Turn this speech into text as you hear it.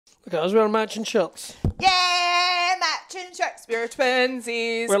Look at us, we're matching shirts. Yeah, matching shirts. We're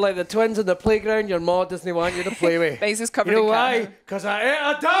twinsies. We're like the twins in the playground your ma doesn't want you to play with. Face is covered You know in why? cat. Because I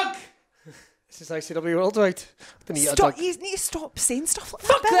ate a dog! This is ICW Worldwide. I didn't eat a dog. You need to stop saying stuff like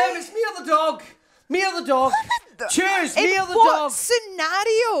Fuck that. them, it's me or the dog! Me or the dog! Choose, me or the what dog!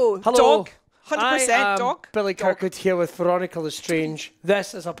 scenario? Hello. Dog. 100% I am dog. Billy Kirkwood here with Veronica Le Strange.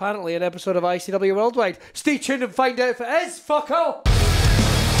 This is apparently an episode of ICW Worldwide. Stay tuned and find out if it is, fucko!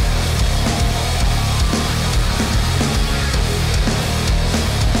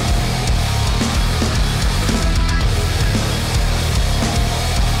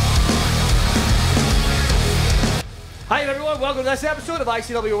 Hi everyone, welcome to this episode of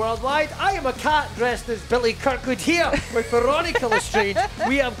ICW Worldwide. I am a cat dressed as Billy Kirkwood here with Veronica Le Strange.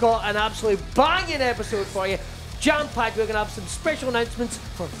 We have got an absolutely banging episode for you. Jam-packed, we're going to have some special announcements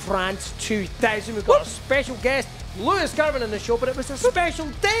for France 2000. We've got a special guest, Lewis Garvin, in the show, but it was a special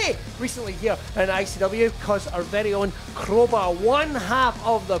day recently here in ICW because our very own Crowbar, one half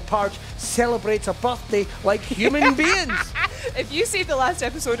of the Purge, celebrates a birthday like human beings. If you see the last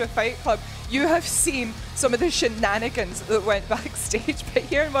episode of Fight Club, you have seen some of the shenanigans that went backstage. But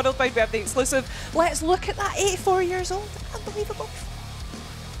here in Worldwide, we have the exclusive. Let's look at that 84 years old. Unbelievable.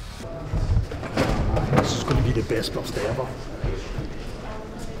 This is going to be the best birthday ever.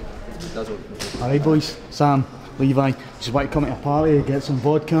 Alright boys, Sam, Levi, just want to come to a party, get some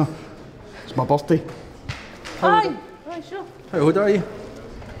vodka. It's my birthday. Hi! Right, sure. How old are you?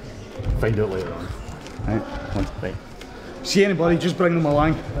 Find out later on. Right. See anybody, just bring them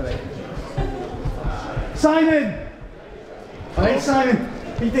along. Simon! Alright Simon,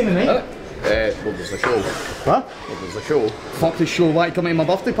 what are you doing tonight? What was the show? Huh? What was the show? Fuck the show, why come to my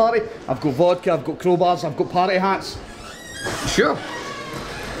birthday party? I've got vodka, I've got crowbars, I've got party hats. Sure.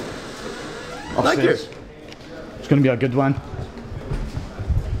 Thank you. It's going to be a good one.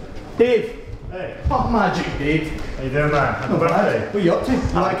 Dave! Hey. Fuck magic, Dave. How you doing, man? Happy birthday. What are you up to? You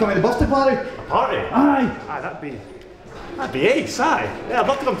want to come to the birthday party? A party? Aye! Aye, that'd be ace, aye. Yeah, I'd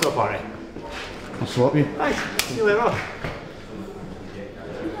love to come to a party. I'll swap you. Thanks. See you later on.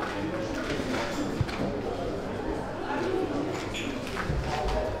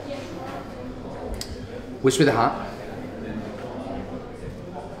 What's with the hat?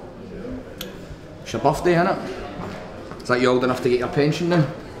 It's your birthday, innit? Is that you old enough to get your pension now?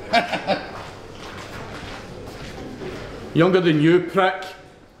 Younger than you, prick.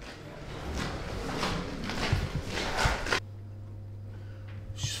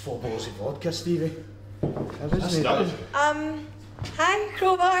 It's just 4 bottles of vodka, Stevie. Hi,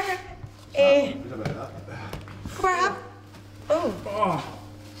 Crowbar. Crowbar. Oh,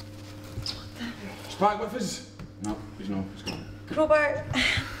 He's back with us? No, he's not. Crowbar.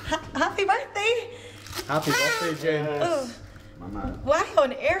 Happy birthday. Happy birthday, Jen. Oh, My man. why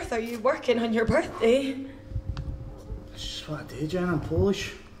on earth are you working on your birthday? It's just what I do, Jen. I'm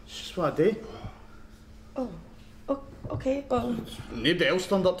Polish. It's just what I do. Oh, okay, well. Nobody else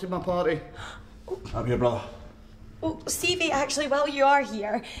turned up to my party. I'm your brother. Well, Stevie, actually, while you are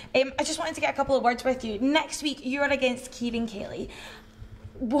here, I just wanted to get a couple of words with you. Next week, you're against Kieran Kelly.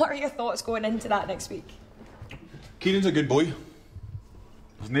 What are your thoughts going into that next week? Kieran's a good boy.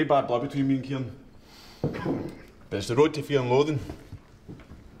 There's no bad blood between me and Kieran. But it's the road to fear and loathing.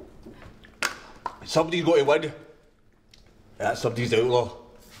 Somebody's got to win. That somebody's the outlaw.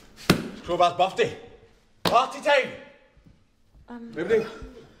 It's Crowbar's birthday. Party time! Everybody. You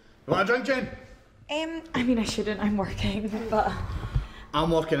want a drink, Jen? I mean, I shouldn't. I'm working, but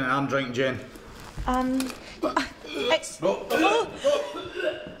I'm working and I'm drinking, Jen. it's No,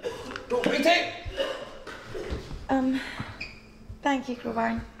 don't retake! Thank you,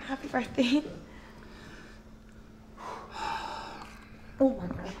 Crowbar. Happy birthday. Oh my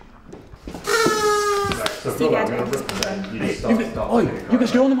god. Stevie, I don't think he's coming. You can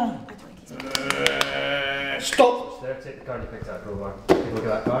stay on them all. I don't think he's coming. Stop! There, take the card you picked out, Crowbar. Take a look at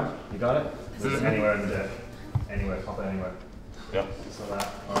that card. You got it? This is anywhere in the deck. Anywhere, pop it anywhere. Yeah. So that,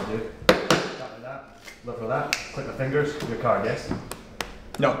 I'll do. Tap like that. Look for that. Click the fingers. Your card, yes?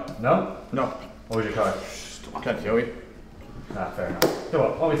 No. No? No. What was your card? I can't tell you. Ah, fair enough. Come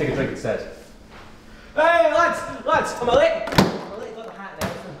on, why don't we take a drink instead? Hey lads, am I late? Got the hat and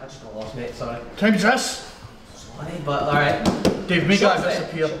everything. I just got lost, mate, sorry. Time's this. Sorry, but alright. Dave, make Shots, that mate.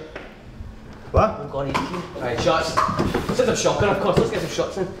 disappear. What? Oh god, alright, shots. Instead of shotgun, of course, let's get some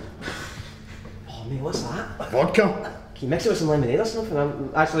shots in. Oh mate, what's that? Vodka? Can you mix it with some lemonade or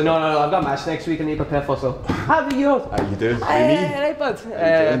something? Actually, no, I've got a match next week I need to prepare for, so. How do you know? How you doing? Right, bud.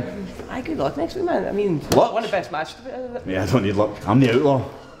 Good luck next week, man. I mean, Luck? one of the best matches. Yeah, I don't need luck. I'm the outlaw.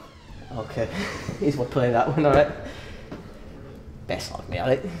 Okay, he's worth playing that one, alright. Best luck, mate,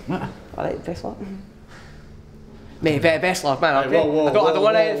 alright? Alright, best luck. Mate, best luck, man. I don't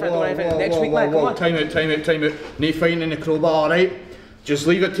want anything next week, man. Come on. Time out. No fighting in the crowbar, alright? Just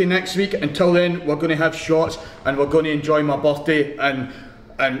leave it to next week. Until then, we're going to have shots and we're going to enjoy my birthday and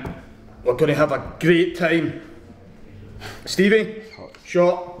we're going to have a great time. Stevie,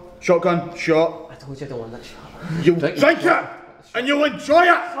 shotgun, shot. I told you I don't want that shot. You'll drink it and you'll enjoy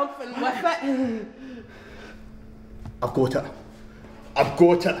it. Something with it. I've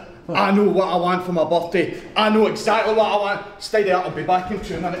got it. I know what I want for my birthday. I know exactly what I want. Stay there, I'll be back in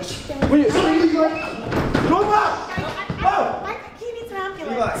 2 minutes. Wait, I think he needs an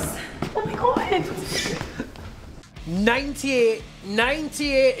ambulance. Oh my god.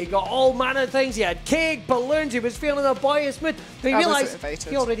 98, he got all manner of things. He had cake, balloons, he was feeling a boyish mood. But he realised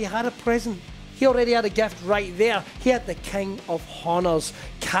he already had a present. He already had a gift right there. He had the King of Honours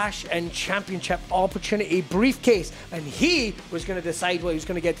cash-in championship opportunity briefcase, and he was going to decide what he was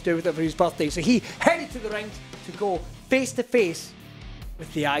going to get to do with it for his birthday. So he headed to the ring to go face-to-face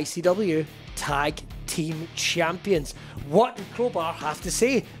with the ICW Tag Team Champions. What did Crowbar have to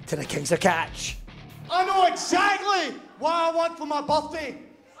say to the Kings of Catch? I know exactly what I want for my birthday.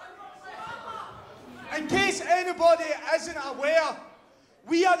 In case anybody isn't aware,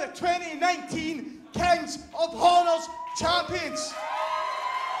 we are the 2019 Kings of Honours champions.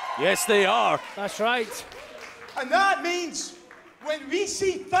 Yes, they are. That's right. And that means when we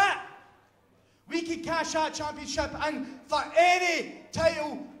see fit, we can cash that championship in for any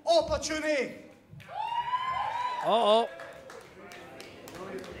title opportunity. Uh-oh.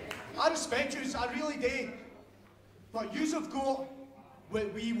 I respect you, I really do. But yous have got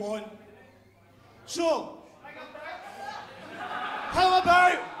what we want. So, how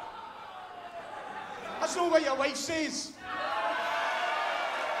about, that's not what your wife says.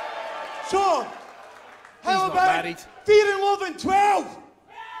 So, how about Fear and Loathing 12?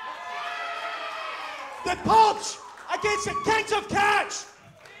 The Purge against the Kings of Catch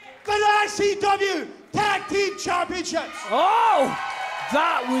for the ICW Tag Team Championships. Oh,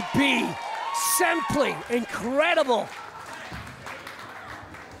 that would be simply incredible.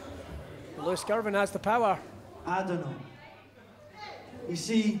 Lewis Garvin has the power. I don't know. You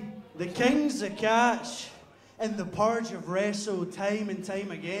see, the Kings of Catch and the Purge have wrestled time and time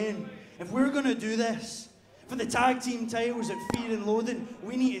again. If we're going to do this for the tag team titles at Fear and Loathing,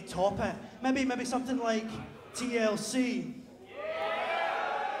 we need to top it. Maybe something like TLC.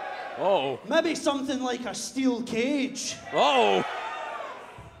 Oh. Maybe something like a steel cage. Oh.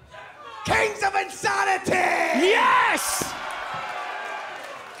 Kings of Insanity! Yes!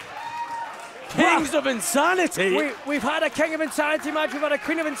 Kings of Insanity? We've had a King of Insanity match, we've had a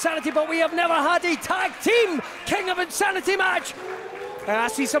Queen of Insanity, but we have never had a tag team King of Insanity match. And I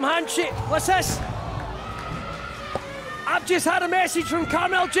see some handshake. What's this? I've just had a message from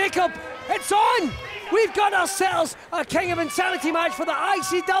Carmel Jacob. It's on! We've got ourselves a King of Insanity match for the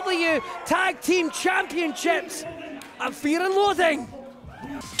ICW Tag Team Championships at Fear and Loathing.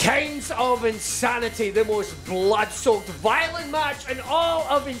 Kings of Insanity, the most blood-soaked, violent match in all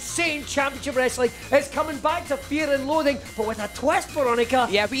of insane championship wrestling, is coming back to Fear and Loathing, but with a twist, Veronica.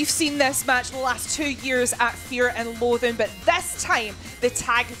 Yeah, we've seen this match the last 2 years at Fear and Loathing, but this time the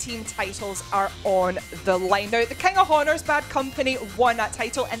tag team titles are on the line. Now, the King of Honours Bad Company won that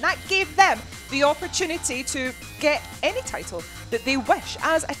title, and that gave them the opportunity to get any title that they wish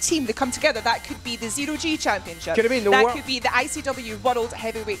as a team. They come together. That could be the Zero G Championship. Could have been that could be the ICW World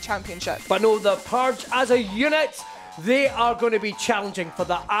Heavyweight Championship. But no, the Purge as a unit, they are going to be challenging for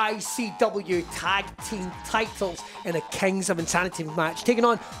the ICW Tag Team titles in a Kings of Insanity match, taking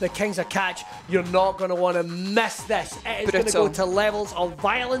on the Kings of Catch. You're not going to want to miss this. It is going to go to levels of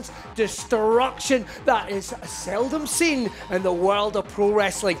violence, destruction that is seldom seen in the world of pro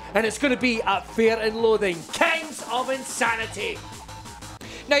wrestling, and it's going to be at Fear and Loathing, Kings of Insanity.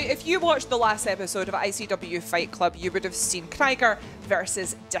 Now, if you watched the last episode of ICW Fight Club, you would have seen Krieger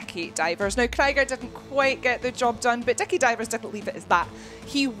versus Dickie Divers. Now, Krieger didn't quite get the job done, but Dickie Divers didn't leave it as that.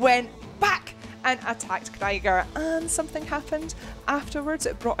 He went back and attacked Krieger, and something happened afterwards.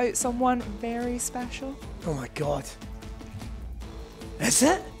 It brought out someone very special. Oh my God. Is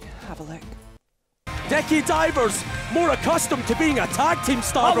it? Have a look. Dickie Divers, more accustomed to being a tag team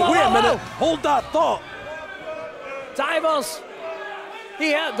star, but wait a minute, hold that thought. Divers!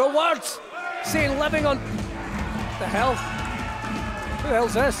 He heard the words saying living on... The hell? Who the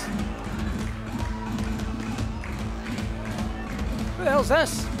hell's this? Who the hell's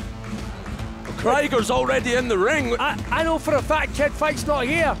this? Krieger's already in the ring. I know for a fact Kid Fight's not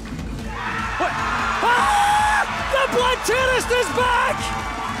here. What? Ah! The Blood Tourist is back!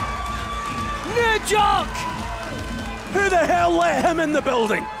 New Jock! Who the hell let him in the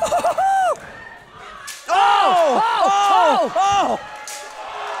building? Oh!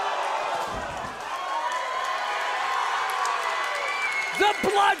 The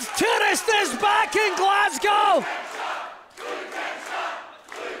Blood Tourist is back in Glasgow!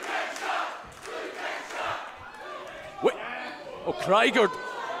 Wait. Oh, Krieger,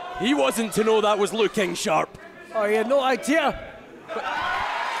 he wasn't to know that was looking sharp. Oh, you had no idea.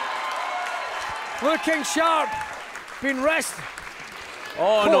 Looking sharp. Been rested.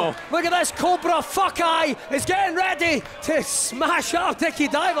 Oh, no. Look at this Cobra Fuck-Eye is getting ready to smash up Dickie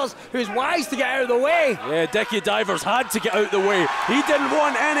Divers, who's wise to get out of the way. Yeah, Dickie Divers had to get out the way. He didn't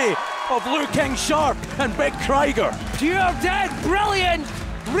want any of Looking Sharp and Big Krieger. Pure Dead, brilliant,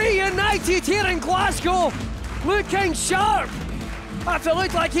 reunited here in Glasgow. Looking Sharp, after it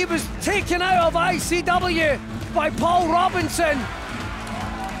looked like he was taken out of ICW by Paul Robinson.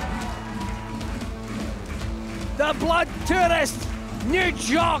 The Blood Tourist, New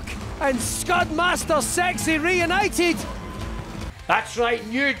Jock and Scudmaster Sexy reunited. That's right,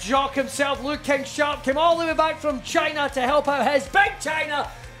 New Jock himself, Looking Sharp, came all the way back from China to help out his Big China,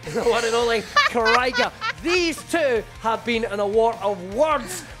 the one and only Krieger. These two have been in a war of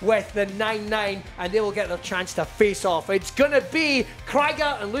words with the 9-9, and they will get their chance to face off. It's going to be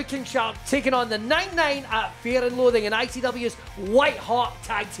Krieger and Looking Sharp taking on the 9-9 at Fear and Loathing in ICW's White Hot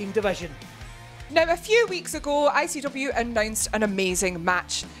Tag Team Division. Now, a few weeks ago, ICW announced an amazing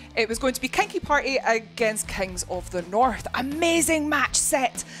match. It was going to be Kinky Party against Kings of the North. Amazing match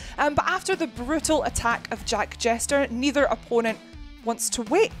set. But after the brutal attack of Jack Jester, neither opponent wants to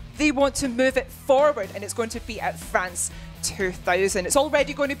wait. They want to move it forward, and it's going to be at France 2000. It's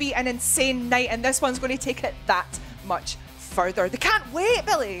already going to be an insane night, and this one's going to take it that much further. They can't wait,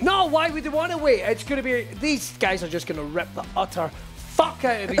 Billy. No, why would they want to wait? It's going to be, these guys are just going to rip the utter fuck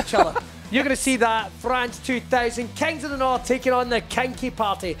out of each other. You're going to see that France 2000, Kings of the North taking on the Kinky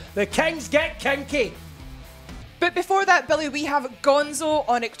Party. The Kings get kinky. But before that, Billy, we have Gonzo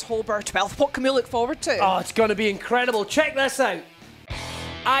on October 12th. What can we look forward to? Oh, it's going to be incredible. Check this out.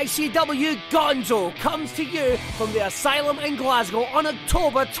 ICW Gonzo comes to you from the Asylum in Glasgow on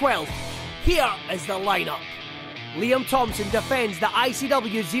October 12th. Here is the lineup. Liam Thompson defends the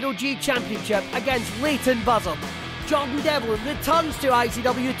ICW 0G Championship against Leighton Buzzard. Jordan Devlin returns to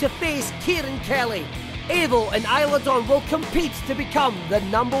ICW to face Kieran Kelly. Abel and Isla Dawn will compete to become the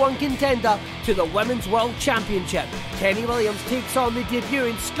 #1 contender to the Women's World Championship. Kenny Williams takes on the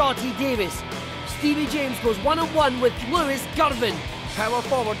debuting Scotty Davis. Stevie James goes 1-on-1 with Lewis Girvin. Power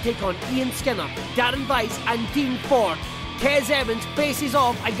Forward take on Ian Skinner, Darren Weiss and Dean Ford. Kez Evans faces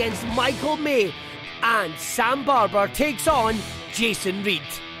off against Michael May. And Sam Barber takes on Jason Reed.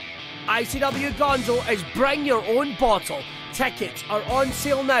 ICW Gonzo is Bring Your Own Bottle. Tickets are on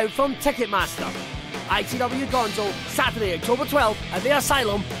sale now from Ticketmaster. ICW Gonzo, Saturday, October 12th at the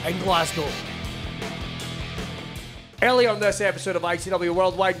Asylum in Glasgow. Earlier on this episode of ICW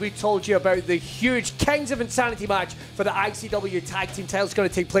Worldwide, we told you about the huge Kings of Insanity match for the ICW Tag Team titles. It's going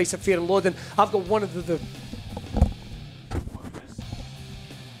to take place at Fear and Loathing. I've got one of the